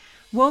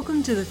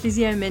Welcome to the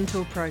Physio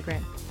Mentor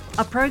Program,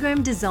 a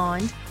program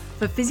designed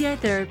for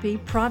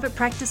physiotherapy private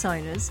practice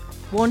owners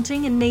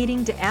wanting and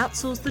needing to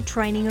outsource the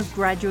training of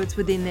graduates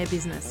within their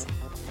business.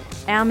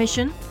 Our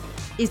mission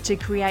is to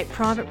create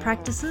private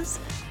practices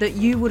that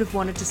you would have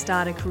wanted to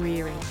start a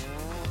career in.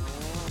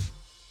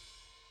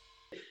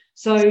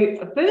 So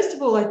first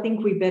of all, I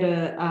think we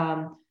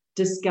better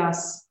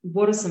discuss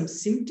what are some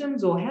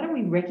symptoms, or how do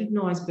we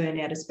recognise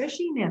burnout,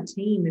 especially in our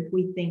team if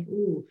we think,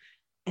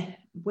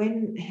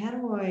 how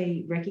do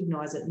I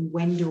recognise it and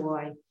when do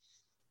I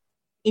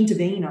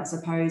intervene, I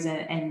suppose,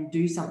 and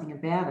do something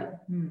about it?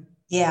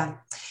 Yeah.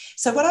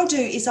 So what I'll do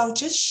is I'll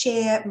just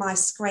share my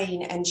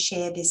screen and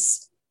share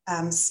this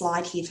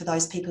slide here for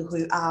those people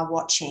who are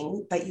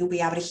watching, but you'll be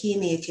able to hear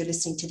me if you're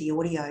listening to the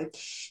audio.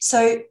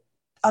 So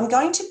I'm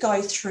going to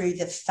go through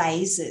the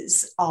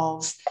phases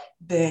of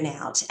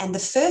burnout. And the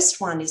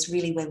first one is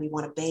really where we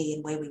want to be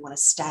and where we want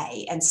to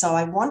stay. And so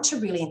I want to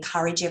really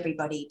encourage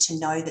everybody to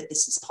know that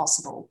this is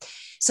possible.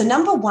 So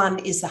number one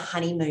is the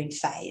honeymoon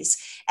phase.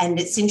 And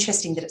it's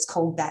interesting that it's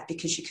called that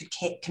because you could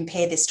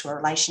compare this to a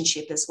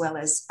relationship as well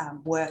as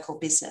work or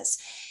business.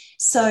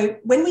 So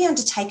when we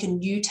undertake a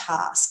new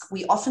task,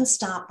 we often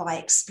start by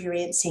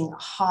experiencing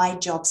high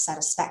job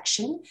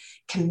satisfaction,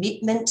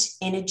 commitment,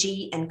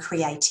 energy, and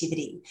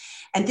creativity.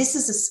 And this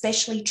is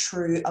especially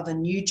true of a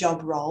new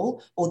job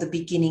role or the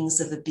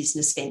beginnings of a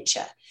business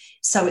venture.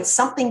 So it's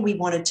something we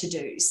wanted to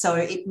do. So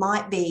it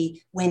might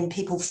be when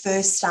people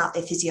first start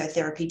their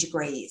physiotherapy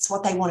degree, it's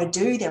what they want to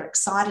do, they're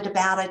excited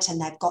about it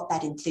and they've got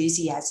that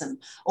enthusiasm.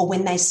 Or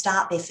when they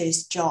start their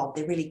first job,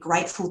 they're really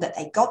grateful that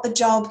they got the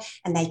job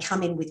and they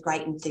come in with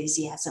great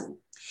enthusiasm.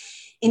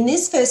 In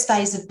this first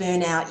phase of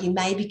burnout, you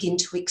may begin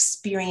to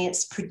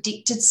experience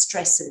predicted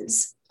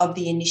stresses of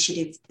the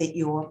initiative that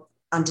you're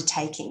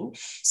undertaking.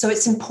 So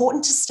it's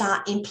important to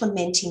start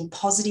implementing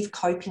positive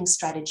coping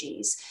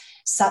strategies,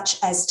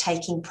 such as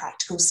taking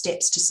practical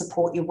steps to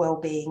support your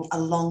well-being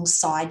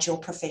alongside your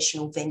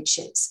professional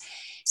ventures.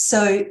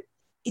 So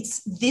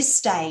it's this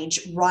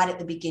stage right at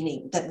the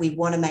beginning that we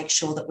want to make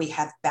sure that we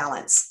have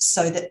balance,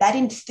 so that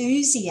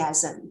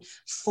enthusiasm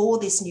for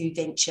this new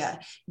venture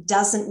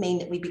doesn't mean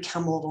that we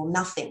become all or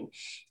nothing.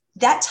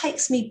 That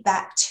takes me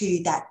back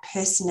to that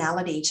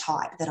personality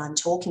type that I'm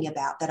talking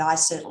about, that I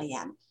certainly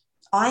am.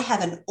 I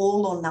have an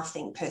all or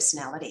nothing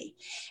personality.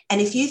 And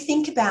if you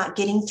think about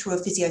getting through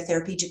a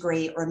physiotherapy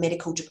degree or a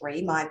medical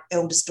degree, my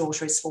eldest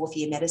daughter is fourth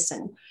year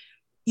medicine,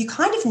 you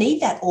kind of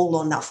need that all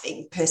or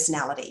nothing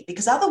personality,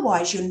 because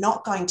otherwise you're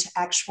not going to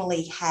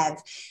actually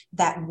have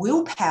that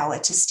willpower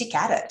to stick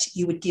at it.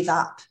 You would give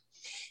up.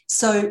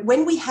 So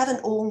when we have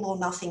an all or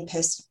nothing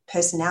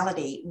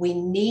personality, we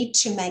need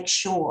to make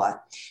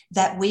sure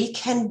that we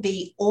can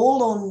be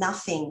all or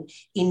nothing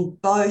in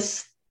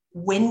both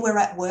when we're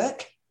at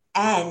work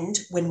and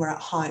when we're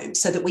at home,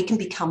 so that we can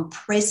become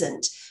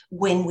present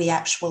when we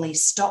actually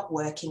stop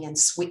working and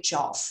switch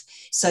off,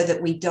 so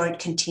that we don't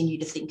continue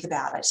to think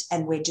about it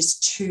and we're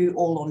just too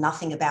all or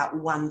nothing about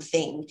one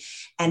thing.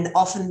 And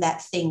often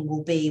that thing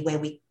will be where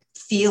we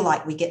feel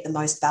like we get the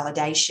most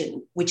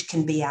validation, which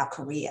can be our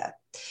career.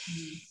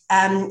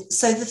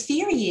 So the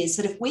theory is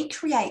that if we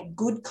create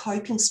good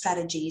coping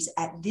strategies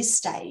at this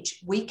stage,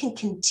 we can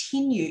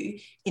continue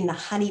in the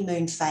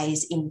honeymoon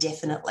phase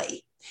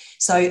indefinitely.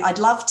 So I'd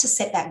love to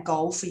set that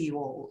goal for you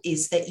all,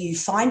 is that you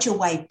find your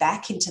way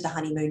back into the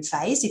honeymoon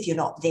phase if you're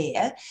not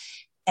there.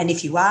 And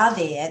if you are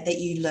there, that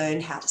you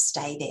learn how to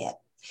stay there.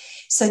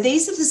 So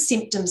these are the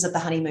symptoms of the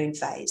honeymoon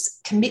phase: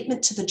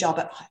 commitment to the job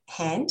at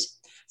hand,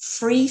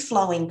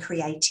 free-flowing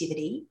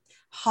creativity,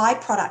 high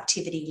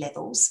productivity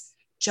levels,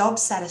 job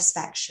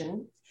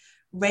satisfaction,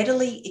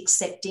 readily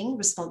accepting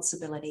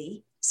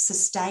responsibility,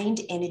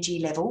 sustained energy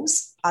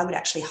levels, I would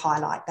actually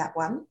highlight that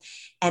one,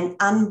 and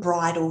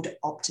unbridled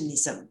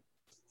optimism.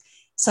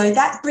 So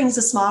that brings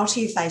a smile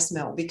to your face,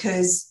 Mel,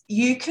 because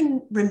you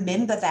can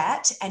remember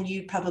that and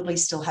you probably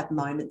still have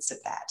moments of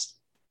that.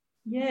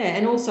 Yeah,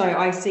 and also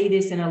I see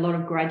this in a lot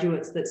of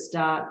graduates that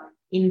start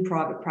in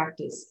private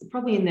practice,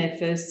 probably in their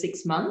first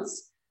 6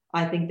 months.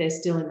 I think they're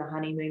still in the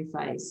honeymoon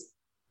phase.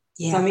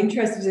 Yeah. So I'm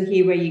interested to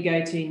hear where you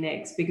go to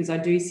next, because I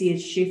do see a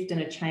shift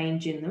and a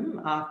change in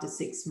them after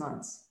 6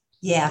 months.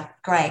 Yeah,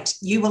 great.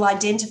 You will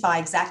identify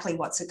exactly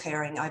what's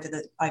occurring over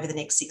the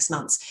next 6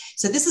 months.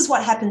 So this is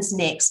what happens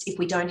next if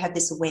we don't have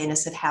this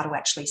awareness of how to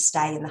actually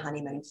stay in the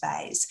honeymoon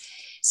phase.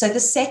 So the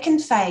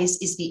second phase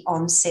is the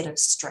onset of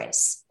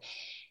stress.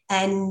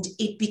 And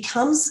it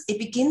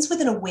begins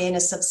with an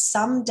awareness of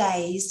some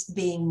days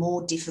being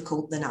more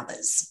difficult than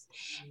others.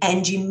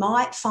 And you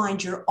might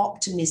find your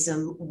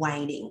optimism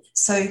waning.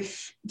 So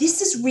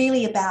this is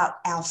really about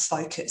our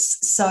focus.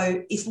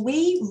 So if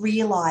we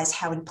realise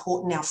how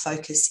important our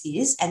focus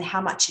is and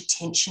how much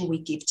attention we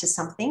give to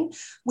something,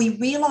 we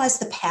realise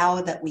the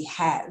power that we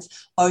have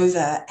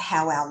over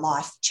how our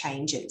life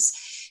changes.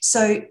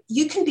 So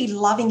you can be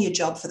loving your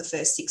job for the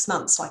first 6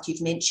 months, like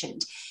you've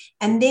mentioned,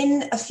 And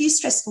then a few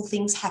stressful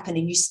things happen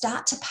and you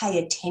start to pay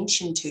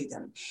attention to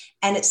them.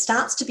 And it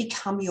starts to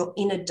become your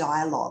inner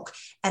dialogue,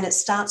 and it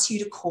starts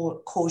to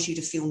cause you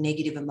to feel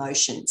negative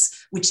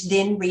emotions, which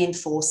then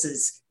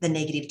reinforces the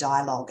negative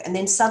dialogue. And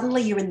then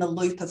suddenly you're in the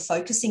loop of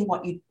focusing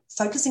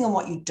on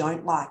what you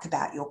don't like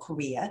about your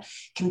career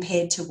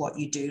compared to what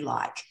you do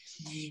like.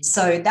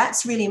 So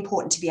that's really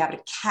important to be able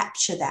to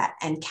capture that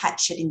and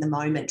catch it in the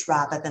moment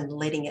rather than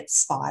letting it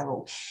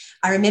spiral.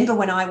 I remember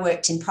when I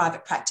worked in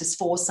private practice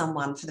for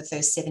someone for the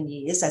first 7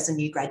 years as a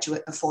new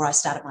graduate before I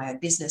started my own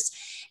business,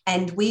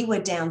 and we were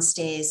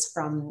downstairs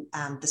from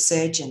the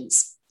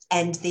surgeons,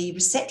 and the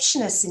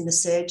receptionists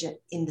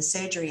in the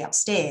surgery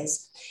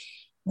upstairs,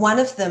 one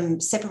of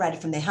them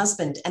separated from their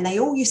husband, and they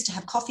all used to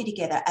have coffee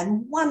together,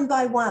 and one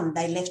by one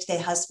they left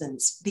their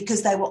husbands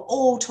because they were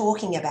all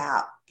talking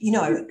about,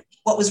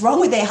 what was wrong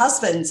with their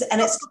husbands.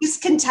 And it's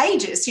just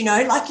contagious,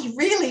 like you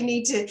really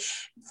need to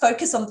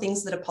focus on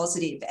things that are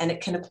positive, and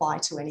it can apply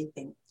to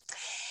anything.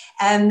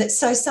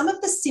 So some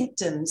of the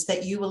symptoms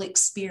that you will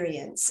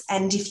experience,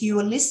 and if you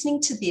are listening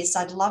to this,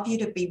 I'd love you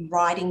to be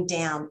writing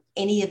down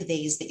any of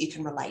these that you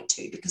can relate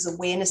to, because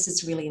awareness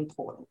is really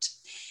important.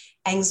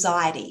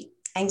 Anxiety.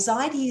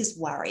 Anxiety is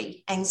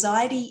worry.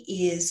 Anxiety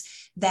is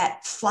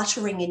that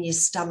fluttering in your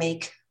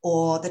stomach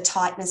or the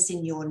tightness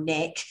in your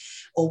neck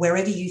or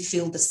wherever you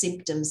feel the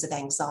symptoms of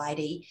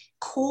anxiety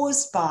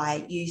caused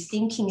by you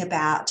thinking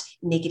about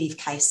negative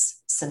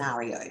case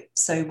scenario.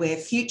 So we're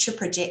future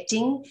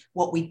projecting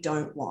what we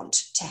don't want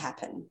to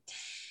happen.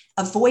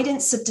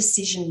 Avoidance of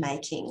decision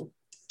making,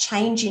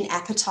 change in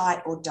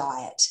appetite or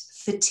diet,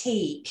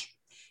 fatigue,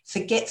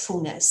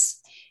 forgetfulness,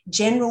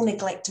 general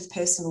neglect of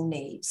personal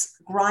needs,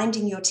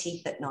 grinding your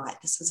teeth at night.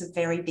 This was a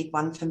very big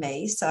one for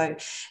me. So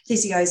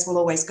physios will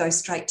always go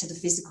straight to the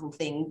physical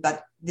thing,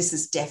 but this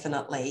is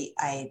definitely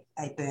a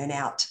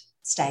burnout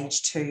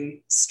stage 2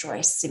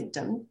 stress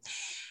symptom.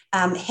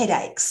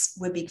 Headaches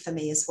were big for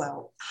me as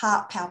well.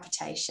 Heart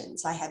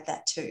palpitations, I had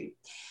that too.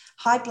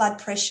 High blood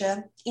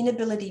pressure,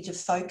 inability to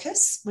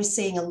focus. We're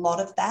seeing a lot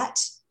of that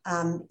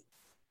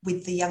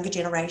with the younger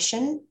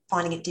generation,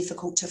 finding it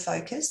difficult to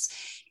focus.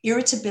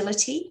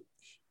 Irritability,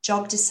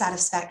 job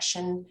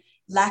dissatisfaction,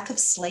 lack of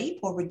sleep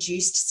or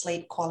reduced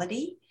sleep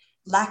quality,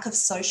 lack of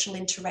social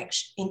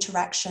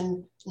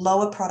interaction,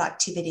 lower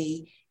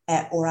productivity,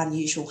 or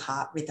unusual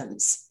heart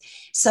rhythms.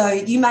 So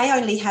you may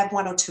only have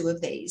one or two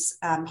of these.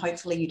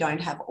 Hopefully you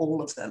don't have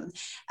all of them,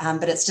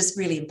 but it's just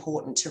really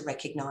important to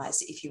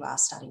recognise if you are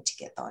starting to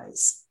get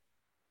those.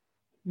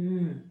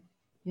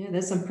 Yeah,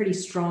 there's some pretty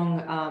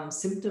strong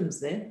symptoms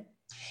there.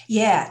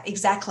 Yeah,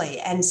 exactly.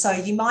 And so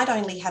you might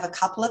only have a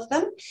couple of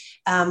them,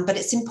 but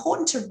it's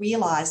important to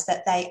realise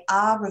that they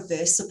are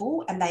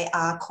reversible and they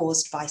are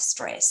caused by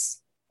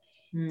stress.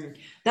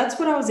 That's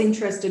what I was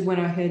interested when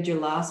I heard your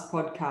last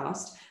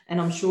podcast,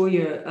 and I'm sure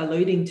you're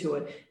alluding to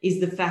it,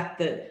 is the fact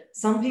that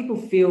some people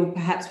feel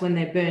perhaps when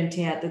they're burnt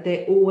out that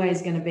they're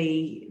always going to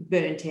be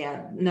burnt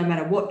out, no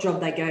matter what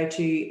job they go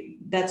to.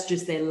 That's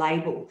just their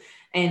label.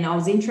 And I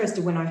was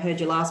interested when I heard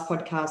your last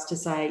podcast to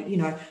say,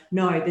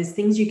 no, there's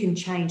things you can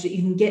change, that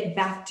you can get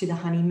back to the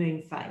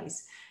honeymoon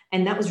phase.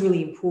 And that was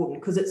really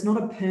important because it's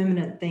not a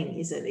permanent thing,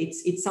 is it?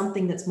 It's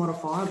something that's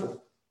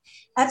modifiable.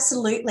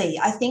 Absolutely.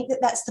 I think that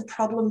that's the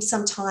problem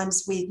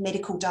sometimes with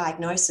medical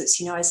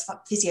diagnosis. As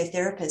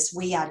physiotherapists,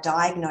 we are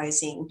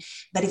diagnosing,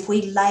 but if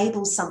we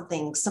label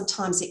something,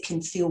 sometimes it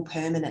can feel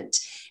permanent,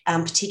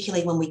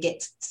 particularly when we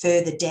get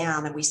further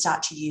down and we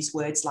start to use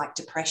words like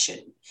depression.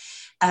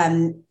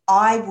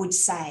 I would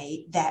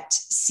say that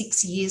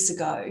 6 years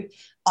ago,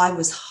 I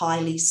was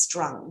highly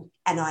strung,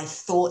 and I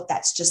thought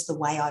that's just the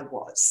way I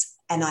was.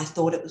 And I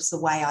thought it was the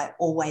way I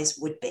always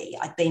would be.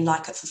 I'd been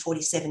like it for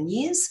 47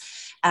 years.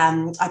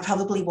 I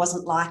probably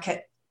wasn't like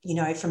it,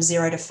 from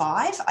 0 to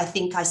 5. I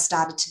think I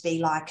started to be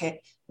like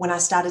it when I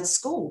started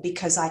school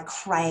because I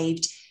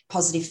craved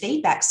positive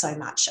feedback so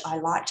much. I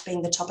liked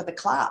being the top of the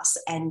class.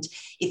 And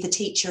if the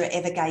teacher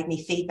ever gave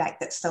me feedback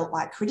that felt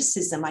like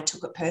criticism, I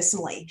took it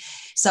personally.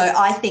 So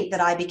I think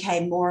that I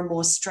became more and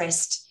more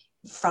stressed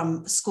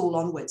from school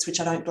onwards, which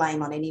I don't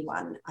blame on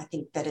anyone. I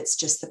think that it's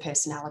just the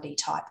personality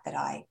type that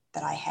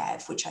I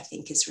have, which I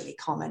think is really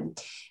common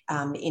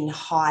in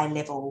high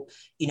level,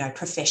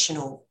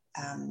 professional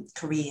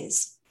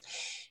careers.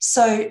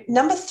 So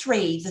number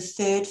 3, the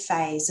third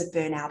phase of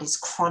burnout is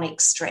chronic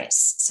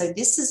stress. So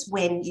this is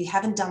when you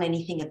haven't done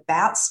anything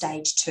about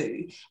stage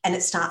 2 and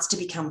it starts to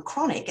become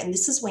chronic. And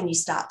this is when you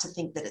start to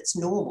think that it's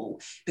normal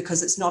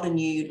because it's not a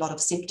new lot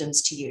of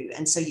symptoms to you.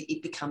 And so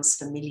it becomes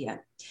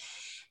familiar.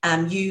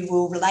 You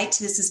will relate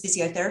to this as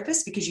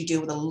physiotherapists because you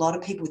deal with a lot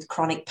of people with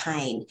chronic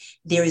pain.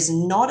 There is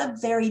not a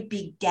very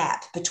big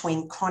gap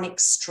between chronic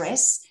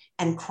stress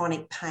and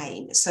chronic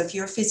pain. So if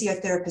you're a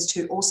physiotherapist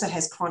who also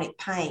has chronic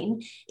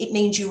pain, it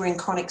means you were in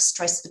chronic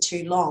stress for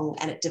too long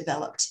and it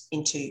developed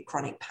into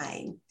chronic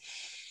pain.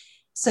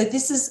 So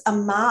this is a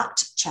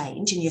marked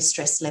change in your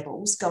stress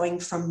levels, going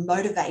from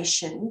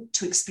motivation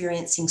to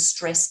experiencing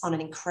stress on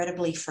an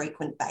incredibly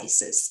frequent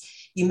basis.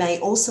 You may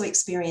also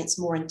experience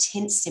more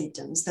intense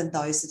symptoms than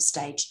those of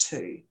stage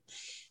 2.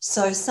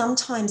 So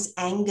sometimes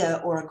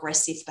anger or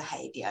aggressive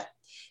behavior.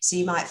 So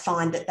you might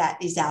find that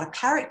that is out of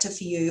character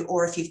for you,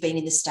 or if you've been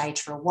in this stage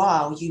for a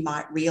while, you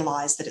might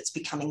realize that it's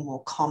becoming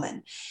more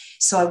common.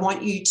 So I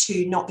want you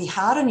to not be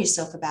hard on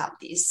yourself about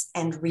this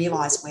and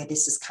realize where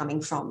this is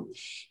coming from.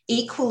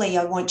 Equally,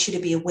 I want you to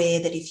be aware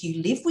that if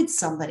you live with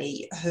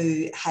somebody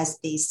who has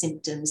these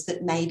symptoms,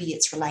 that maybe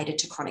it's related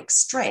to chronic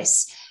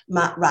stress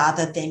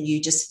rather than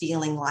you just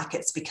feeling like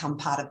it's become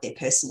part of their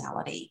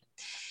personality.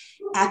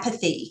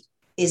 Apathy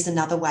is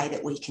another way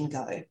that we can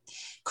go.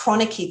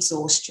 Chronic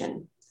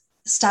exhaustion,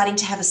 starting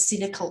to have a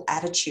cynical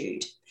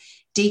attitude,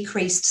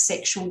 decreased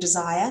sexual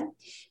desire,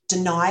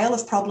 denial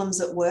of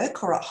problems at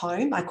work or at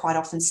home. I quite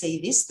often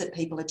see this, that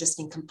people are just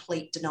in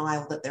complete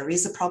denial that there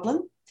is a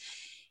problem,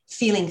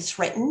 feeling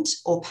threatened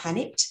or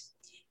panicked,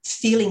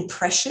 feeling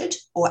pressured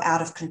or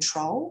out of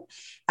control.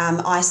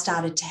 I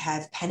started to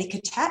have panic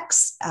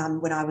attacks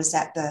when I was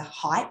at the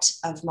height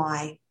of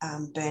my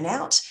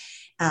burnout,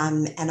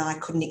 and I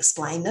couldn't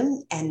explain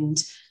them,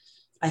 and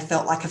I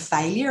felt like a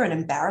failure and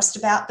embarrassed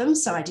about them,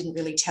 so I didn't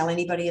really tell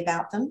anybody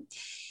about them.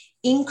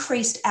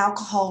 Increased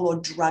alcohol or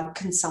drug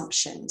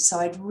consumption. So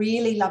I'd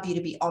really love you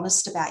to be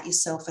honest about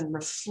yourself and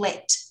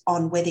reflect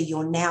on whether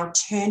you're now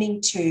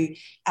turning to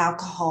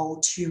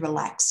alcohol to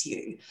relax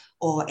you,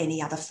 or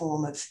any other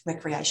form of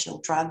recreational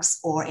drugs,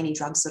 or any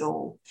drugs at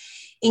all.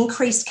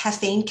 Increased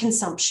caffeine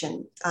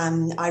consumption.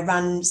 I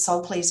run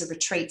Soul Pleaser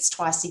retreats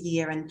twice a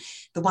year, and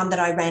the one that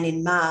I ran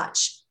in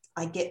March,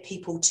 I get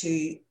people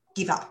to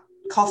give up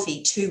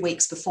coffee 2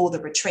 weeks before the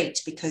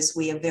retreat because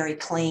we are very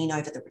clean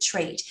over the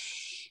retreat.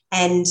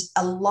 And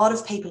a lot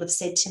of people have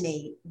said to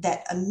me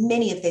that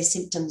many of their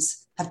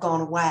symptoms have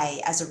gone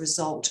away as a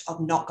result of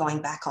not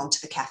going back onto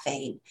the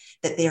caffeine,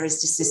 that there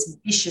is just this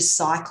vicious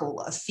cycle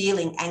of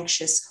feeling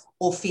anxious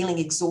or feeling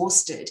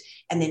exhausted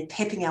and then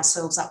pepping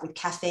ourselves up with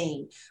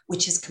caffeine,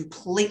 which is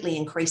completely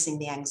increasing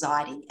the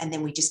anxiety. And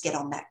then we just get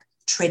on that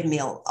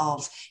treadmill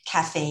of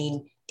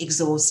caffeine,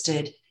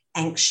 exhausted,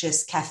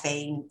 anxious,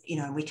 caffeine,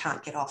 we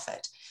can't get off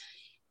it.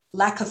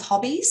 Lack of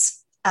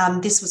hobbies.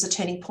 This was a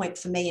turning point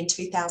for me in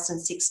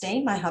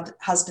 2016. My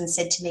husband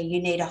said to me,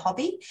 "You need a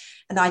hobby."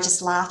 And I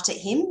just laughed at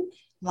him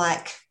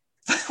like,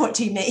 what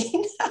do you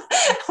mean?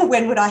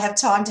 When would I have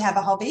time to have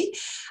a hobby?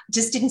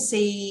 Just didn't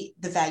see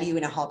the value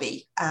in a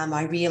hobby.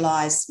 I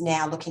realised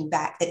now, looking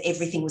back, that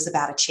everything was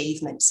about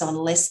achievement. So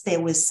unless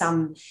there was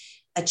some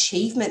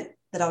achievement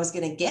that I was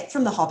going to get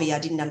from the hobby, I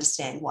didn't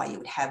understand why you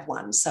would have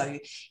one. So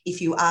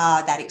if you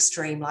are that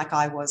extreme like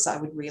I was, I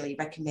would really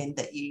recommend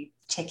that you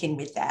check in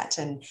with that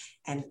and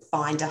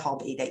find a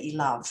hobby that you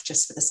love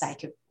just for the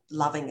sake of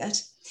loving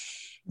it.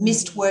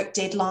 Missed work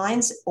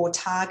deadlines or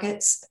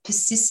targets,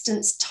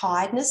 persistence,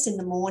 tiredness in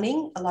the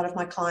morning. A lot of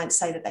my clients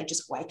say that they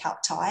just wake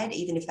up tired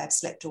even if they've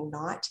slept all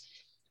night.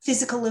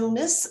 Physical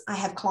illness. I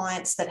have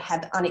clients that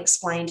have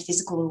unexplained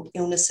physical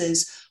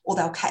illnesses, or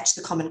they'll catch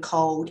the common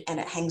cold and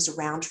it hangs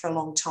around for a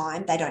long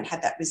time. They don't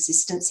have that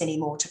resistance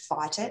anymore to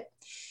fight it.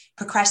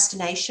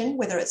 Procrastination,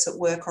 whether it's at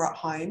work or at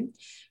home.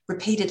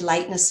 Repeated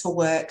lateness for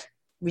work.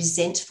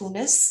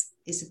 Resentfulness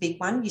is a big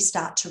one. You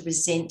start to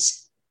resent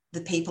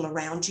the people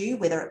around you,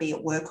 whether it be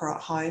at work or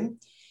at home.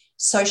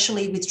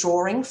 Socially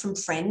withdrawing from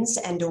friends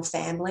and or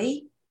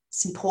family.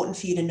 It's important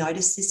for you to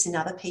notice this in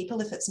other people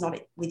if it's not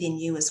within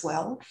you as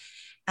well.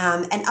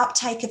 And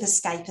uptake of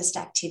escapist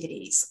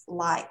activities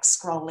like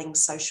scrolling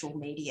social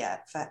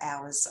media for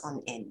hours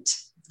on end,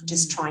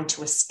 just trying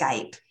to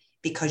escape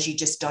because you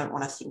just don't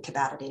want to think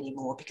about it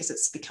anymore because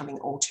it's becoming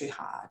all too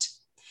hard.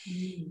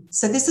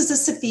 So this is a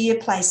severe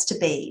place to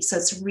be. So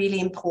it's really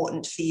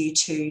important for you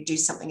to do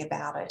something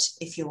about it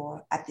if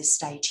you're at this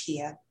stage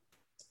here.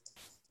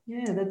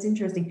 Yeah, that's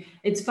interesting.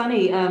 It's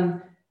funny,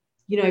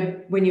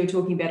 when you're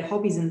talking about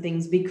hobbies and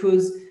things,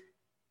 because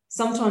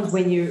sometimes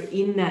when you're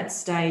in that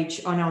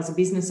stage, I know as a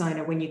business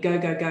owner, when you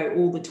go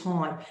all the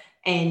time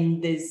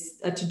and there's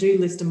a to-do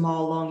list a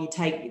mile long, you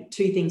take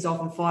 2 things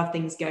off and 5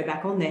 things go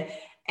back on there.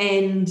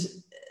 And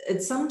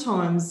it's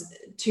sometimes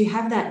to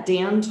have that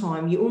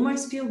downtime, you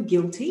almost feel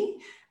guilty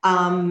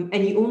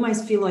and you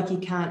almost feel like you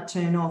can't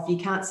turn off. You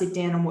can't sit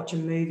down and watch a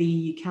movie.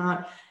 You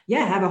can't,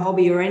 have a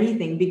hobby or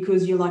anything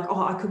because you're like,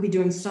 I could be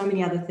doing so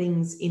many other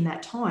things in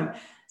that time.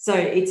 So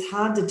it's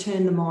hard to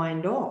turn the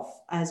mind off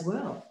as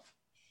well.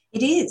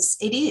 It is.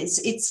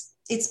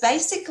 It's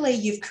basically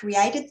you've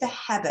created the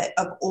habit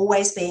of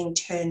always being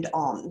turned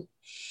on.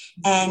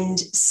 And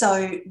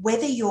so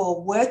whether you're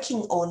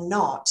working or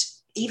not,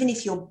 even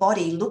if your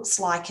body looks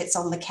like it's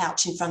on the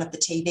couch in front of the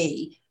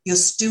TV, you're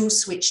still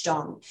switched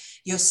on.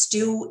 You're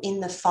still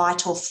in the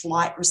fight or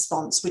flight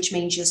response, which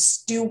means you're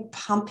still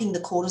pumping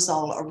the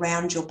cortisol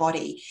around your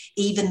body,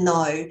 even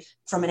though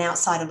from an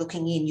outsider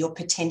looking in, you're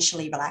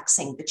potentially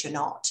relaxing, but you're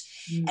not.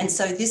 And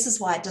so this is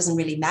why it doesn't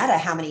really matter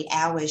how many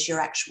hours you're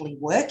actually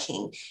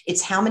working.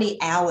 It's how many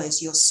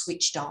hours you're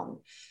switched on.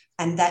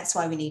 And that's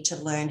why we need to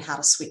learn how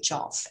to switch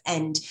off.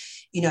 And,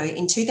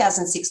 in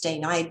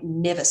 2016, I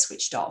never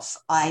switched off.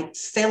 I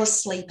fell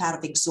asleep out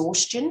of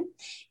exhaustion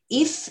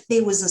If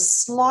there was a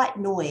slight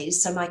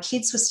noise, so my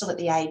kids were still at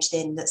the age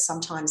then that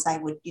sometimes they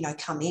would,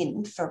 come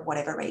in for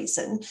whatever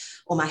reason,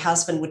 or my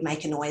husband would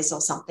make a noise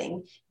or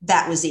something,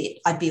 that was it.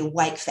 I'd be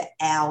awake for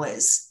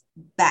hours,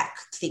 back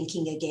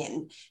thinking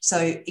again.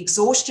 So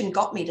exhaustion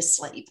got me to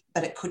sleep,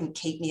 but it couldn't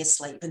keep me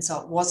asleep. And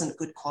so it wasn't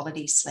good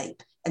quality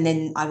sleep. And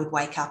then I would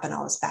wake up and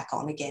I was back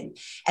on again.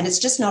 And it's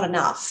just not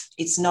enough.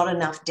 It's not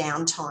enough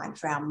downtime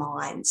for our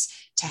minds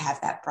to have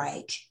that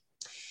break.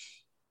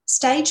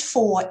 Stage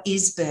 4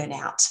 is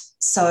burnout.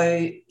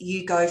 So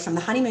you go from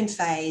the honeymoon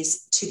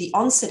phase to the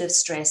onset of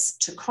stress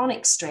to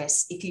chronic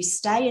stress. If you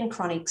stay in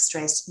chronic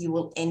stress, you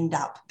will end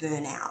up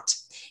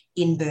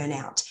in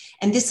burnout.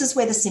 And this is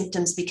where the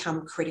symptoms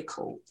become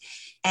critical.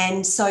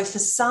 And so for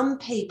some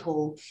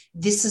people,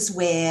 this is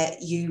where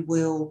you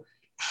will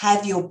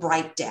have your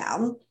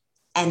breakdown,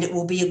 and it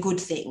will be a good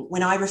thing.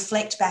 When I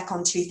reflect back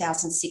on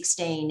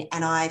 2016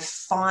 and I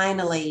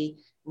finally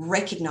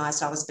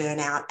recognized I was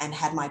burnout and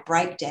had my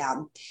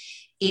breakdown,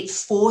 it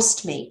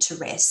forced me to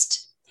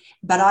rest.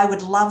 But I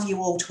would love you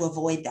all to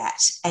avoid that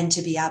and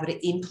to be able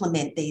to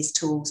implement these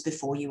tools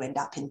before you end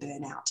up in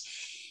burnout.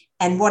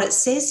 And what it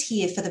says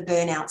here for the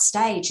burnout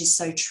stage is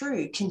so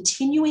true.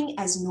 Continuing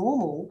as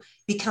normal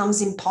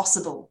becomes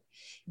impossible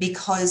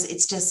because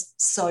it's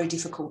just so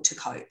difficult to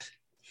cope.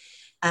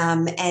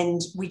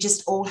 And we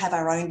just all have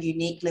our own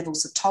unique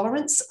levels of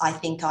tolerance. I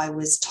think I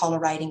was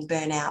tolerating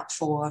burnout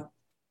for,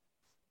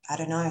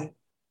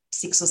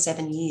 6 or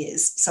 7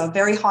 years. So a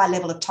very high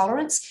level of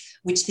tolerance,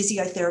 which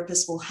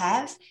physiotherapists will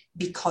have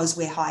because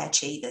we're high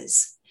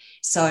achievers.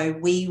 So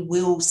we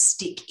will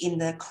stick in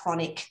the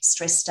chronic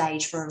stress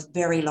stage for a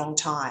very long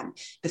time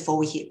before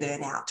we hit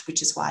burnout,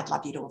 which is why I'd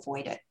love you to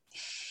avoid it.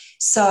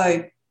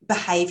 So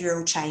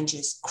behavioural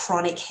changes,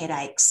 chronic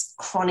headaches,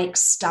 chronic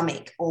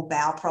stomach or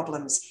bowel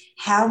problems.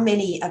 How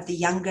many of the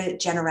younger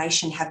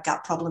generation have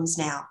gut problems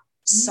now?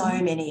 So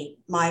many.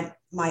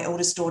 My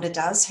oldest daughter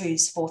does,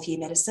 who's 4th year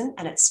medicine,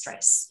 and it's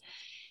stress.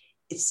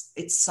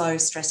 It's so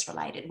stress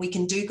related. We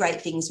can do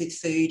great things with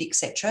food,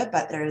 etc.,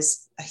 but there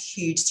is a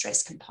huge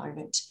stress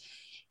component.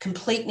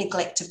 Complete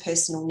neglect of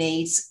personal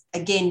needs.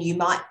 Again, you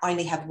might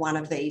only have one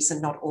of these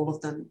and not all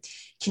of them.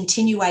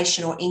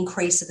 Continuation or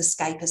increase of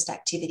escapist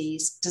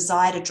activities,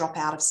 desire to drop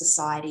out of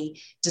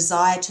society,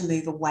 desire to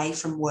move away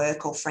from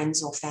work or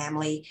friends or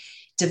family,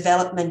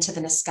 development of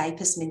an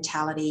escapist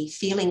mentality,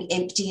 feeling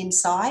empty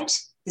inside.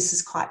 This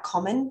is quite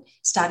common,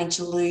 starting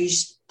to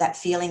lose that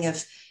feeling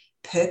of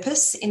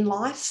purpose in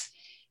life.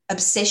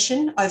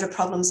 Obsession over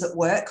problems at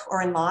work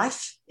or in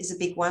life is a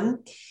big one.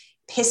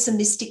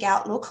 Pessimistic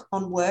outlook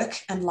on work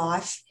and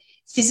life.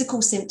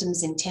 Physical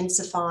symptoms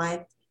intensify,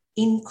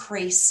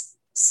 increase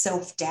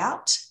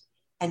self-doubt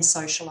and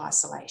social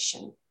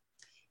isolation.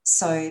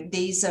 So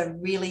these are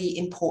really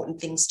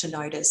important things to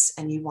notice,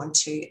 and you want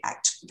to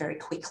act very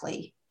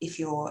quickly if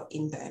you're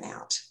in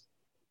burnout.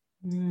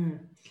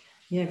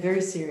 Yeah,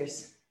 very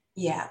serious.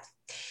 Yeah.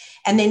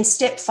 And then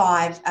step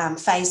 5,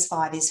 phase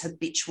 5 is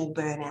habitual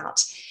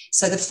burnout.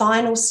 So the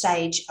final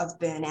stage of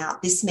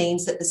burnout, this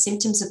means that the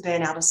symptoms of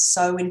burnout are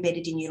so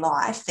embedded in your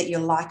life that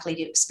you're likely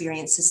to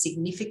experience a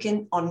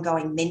significant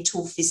ongoing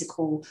mental,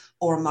 physical,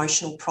 or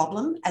emotional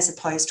problem, as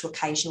opposed to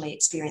occasionally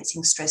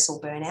experiencing stress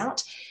or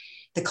burnout.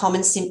 The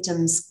common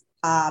symptoms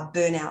are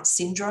burnout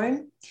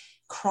syndrome,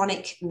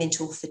 chronic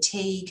mental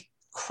fatigue,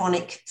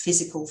 chronic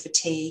physical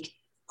fatigue,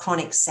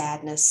 chronic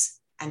sadness,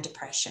 and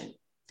depression.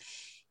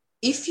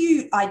 If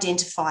you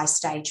identify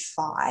stage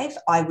 5,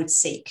 I would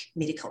seek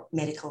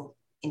medical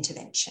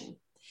intervention.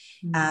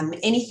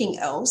 Anything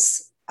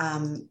else,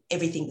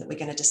 everything that we're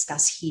going to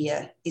discuss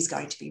here is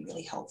going to be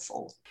really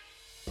helpful.